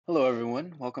Hello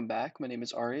everyone, welcome back. My name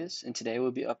is Arias, and today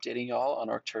we'll be updating y'all on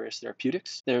Arcturus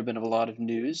Therapeutics. There have been a lot of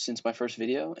news since my first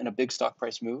video and a big stock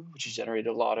price move, which has generated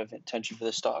a lot of attention for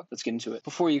the stock. Let's get into it.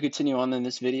 Before you continue on in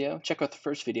this video, check out the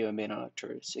first video I made on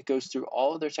Arcturus. It goes through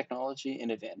all of their technology and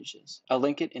advantages. I'll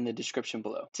link it in the description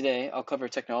below. Today, I'll cover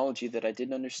technology that I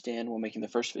didn't understand while making the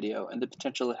first video and the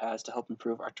potential it has to help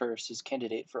improve Arcturus'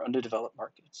 candidate for underdeveloped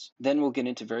markets. Then we'll get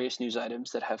into various news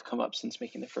items that have come up since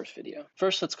making the first video.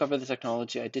 First, let's cover the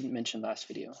technology I didn't mention last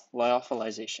video,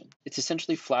 lyophilization. It's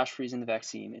essentially flash freezing the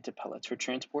vaccine into pellets for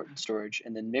transport and storage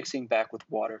and then mixing back with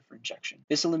water for injection.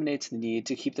 This eliminates the need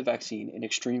to keep the vaccine in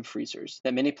extreme freezers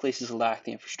that many places lack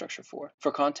the infrastructure for.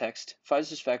 For context,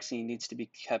 Pfizer's vaccine needs to be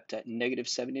kept at negative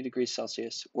 70 degrees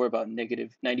Celsius or about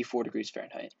negative 94 degrees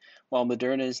Fahrenheit, while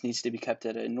Moderna's needs to be kept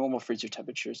at a normal freezer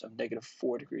temperatures of negative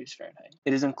 4 degrees Fahrenheit.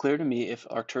 It is unclear to me if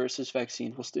Arcturus'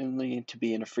 vaccine will still need to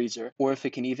be in a freezer or if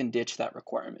it can even ditch that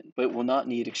requirement, but it will not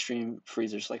need extreme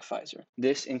freezers like Pfizer.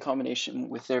 This, in combination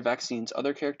with their vaccine's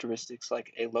other characteristics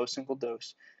like a low single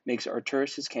dose, makes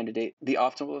Arcturus' candidate the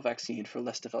optimal vaccine for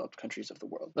less developed countries of the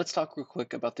world. Let's talk real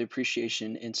quick about the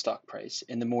appreciation in stock price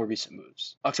in the more recent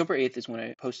moves. October 8th is when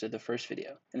I posted the first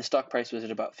video, and the stock price was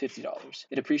at about $50.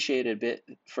 It appreciated a bit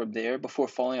from there before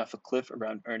falling off a cliff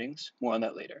around earnings. More on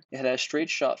that later. It had a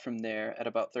straight shot from there at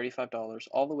about $35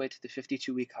 all the way to the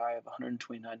 52-week high of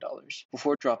 $129,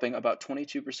 before dropping about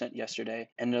 22% yesterday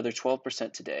and another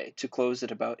 12% today to close at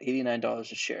about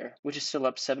 $89 a share, which is still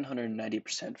up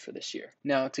 790% for this year.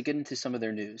 Now, to get into some of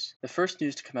their news. The first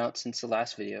news to come out since the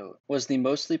last video was the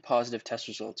mostly positive test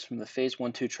results from the phase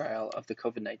 1-2 trial of the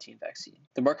COVID-19 vaccine.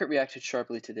 The market reacted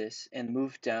sharply to this and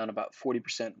moved down about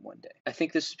 40% in one day. I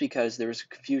think this is because there was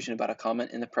confusion about a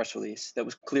comment in the press release that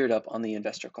was cleared up on the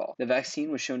investor call. The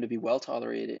vaccine was shown to be well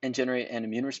tolerated and generate an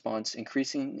immune response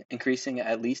increasing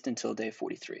at least until day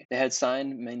 43. They had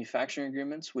signed manufacturing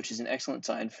agreements, which is an excellent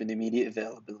sign for the immediate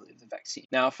availability of the vaccine.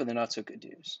 Now for the not so good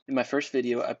news. In my first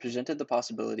video, I presented the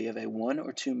possibility of a 1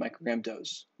 or 2 microgram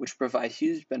dose, which provide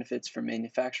huge benefits for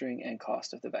manufacturing and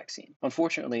cost of the vaccine.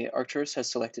 Unfortunately, Arcturus has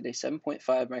selected a 7.5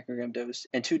 microgram dose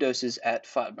and 2 doses at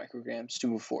 5 micrograms to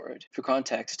move forward. For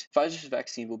context, Pfizer's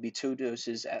vaccine will be 2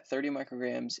 doses at 30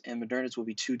 micrograms and Moderna's will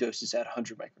be 2 doses at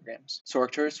 100 micrograms. So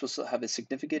Arcturus will still have a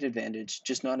significant advantage,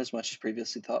 just not as much as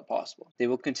previously thought possible. They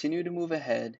will continue to move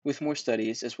ahead with more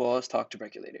studies as well as talk to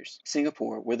regulators.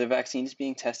 Singapore, where the vaccine is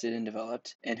being tested and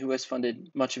developed and who has funded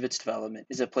much of its development,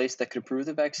 is a place that could approve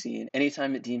the vaccine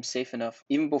anytime it deems safe enough,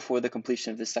 even before the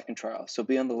completion of the second trial, so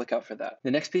be on the lookout for that.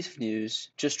 The next piece of news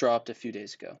just dropped a few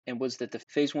days ago and was that the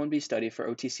phase 1b study for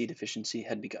OTC deficiency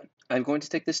had begun. I'm going to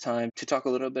take this time to talk a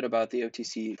little bit about the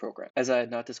OTC program, as I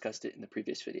had not discussed it in the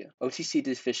previous video. OTC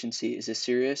deficiency is a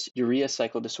serious urea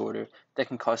cycle disorder that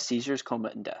can cause seizures,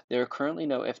 coma, and death. There are currently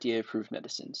no FDA-approved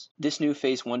medicines. This new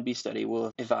phase 1b study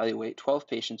will evaluate 12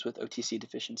 patients with OTC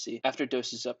deficiency after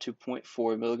doses up to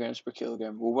 0.4 milligrams per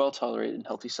kilogram were well tolerated in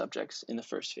healthy subjects in the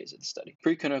first phase of the study.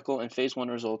 Preclinical and phase 1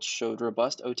 results showed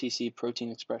robust OTC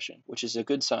protein expression, which is a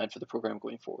good sign for the program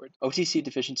going forward. OTC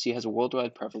deficiency has a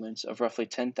worldwide prevalence of roughly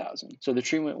 10,000, so the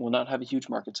treatment will not have a huge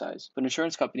market size, but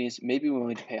insurance companies may be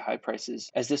willing to pay high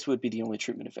prices as this would be the only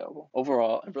treatment available.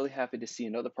 Overall, I'm really happy to see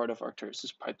another part of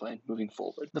Arcturus' pipeline moving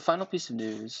forward. The final piece of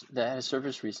news that has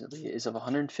surfaced recently is of a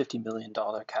 $150 million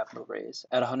capital raise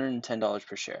at $110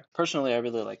 per share. Personally, I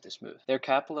really like this move. They're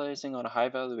capitalizing on a high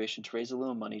valuation to raise a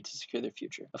little money to secure their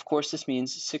future. Of course, this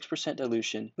means 6%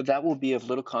 dilution, but that will be of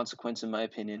little consequence in my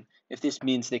opinion if this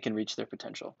means they can reach their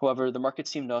potential. However, the market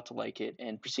seemed not to like it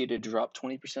and proceeded to drop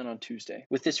 20% on Tuesday.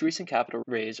 With this recent capital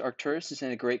raise, Arcturus is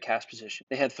in a great cash position.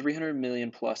 They had $300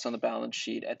 million plus on the balance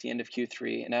sheet at the end of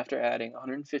Q3, and after adding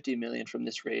 $150 million from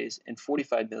this raise and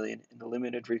 $45 million in the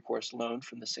limited recourse loan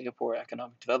from the Singapore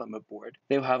Economic Development Board,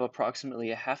 they will have approximately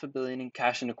 $500 million in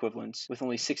cash and equivalents with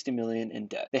only $60 million in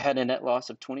debt. They had a net loss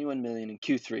of $21 million in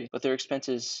Q3, but their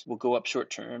expenses will go up short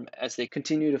term as they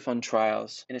continue to fund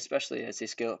trials and especially as they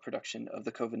scale up production of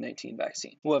the COVID-19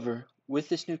 vaccine. However, with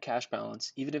this new cash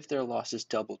balance, even if their losses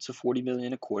doubled to $40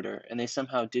 million a quarter and they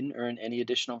somehow didn't earn any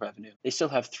additional revenue, they still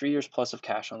have 3 years plus of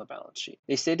cash on the balance sheet.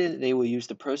 They stated that they will use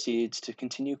the proceeds to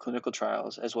continue clinical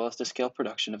trials as well as to scale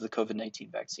production of the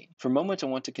COVID-19 vaccine. For a moment, I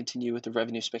want to continue with the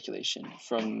revenue speculation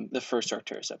from the first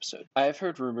Arcturus episode. I have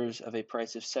heard rumors of a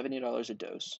price of $70 a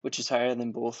dose, which is higher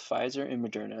than both Pfizer and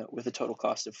Moderna, with a total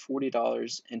cost of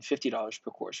 $40 and $50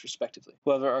 per course, respectively.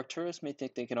 However, Arcturus may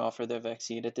think they can offer their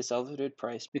vaccine at this elevated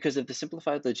price because of the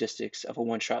simplified logistics of a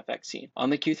one-shot vaccine. On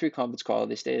the Q3 conference call,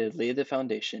 they stated lay the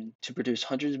foundation to produce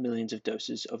hundreds of millions of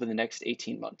doses over the next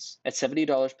 18 months. At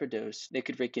 $70 per dose, they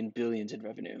could rake in billions in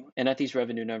revenue, and at these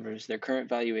revenue numbers, their current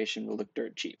valuation will look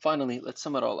dirt cheap. Finally, let's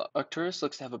sum it all up. Arcturus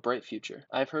looks to have a bright future.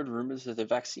 I've heard rumors that the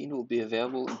vaccine will be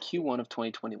available in Q1 of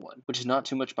 2021, which is not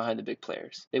too much behind the big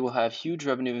players. They will have huge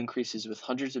revenue increases with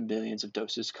hundreds of millions of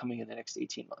doses coming in the next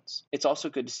 18 months. It's also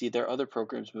good to see their other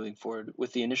programs moving forward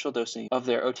with the initial dosing of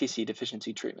their OTC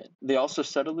deficiency treatment. They also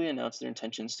subtly announced their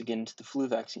intentions to get into the flu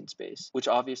vaccine space, which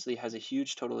obviously has a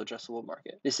huge total addressable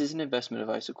market. This is an investment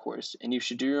advice, of course, and you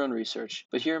should do your own research,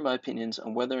 but here are my opinions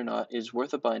on whether or not it is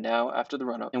worth a buy now after the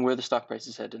run-up and where the stock price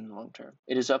is headed in the long term.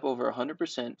 It is up over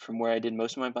 100% from where I did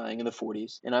most of my buying in the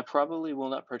 40s, and I probably will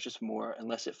not purchase more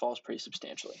unless it falls pretty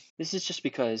substantially. This is just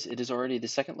because it is already the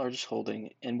second largest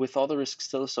holding, and with all the risks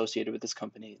still associated with this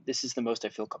company, this is the most I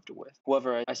feel comfortable with.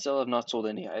 However, I still have not sold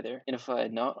any either, and if I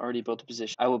had not already built a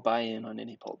position, I will buy in on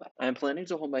any pullback. I am planning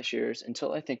to hold my shares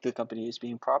until I think the company is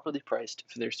being properly priced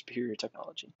for their superior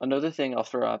technology. Another thing I'll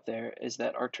throw out there is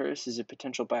that Arcturus is a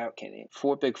potential buyout candidate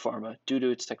for Big Pharma due to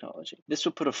its technology. This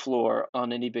would put a floor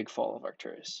on any big fall of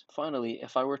Arcturus. Finally,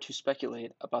 if I were to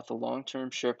speculate about the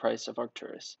long-term share price of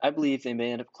Arcturus, I believe they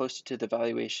may end up closer to the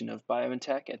valuation of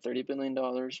BioNTech at $30 billion,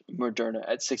 Moderna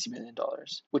at $60 billion,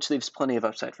 which leaves plenty of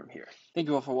upside from here. Thank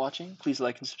you all for watching. Please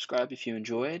like and subscribe if you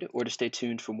enjoyed, or to stay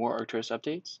tuned for more Arcturus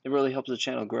updates. It really helps the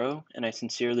channel grow, and I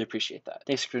sincerely appreciate that.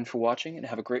 Thanks again for watching, and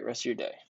have a great rest of your day.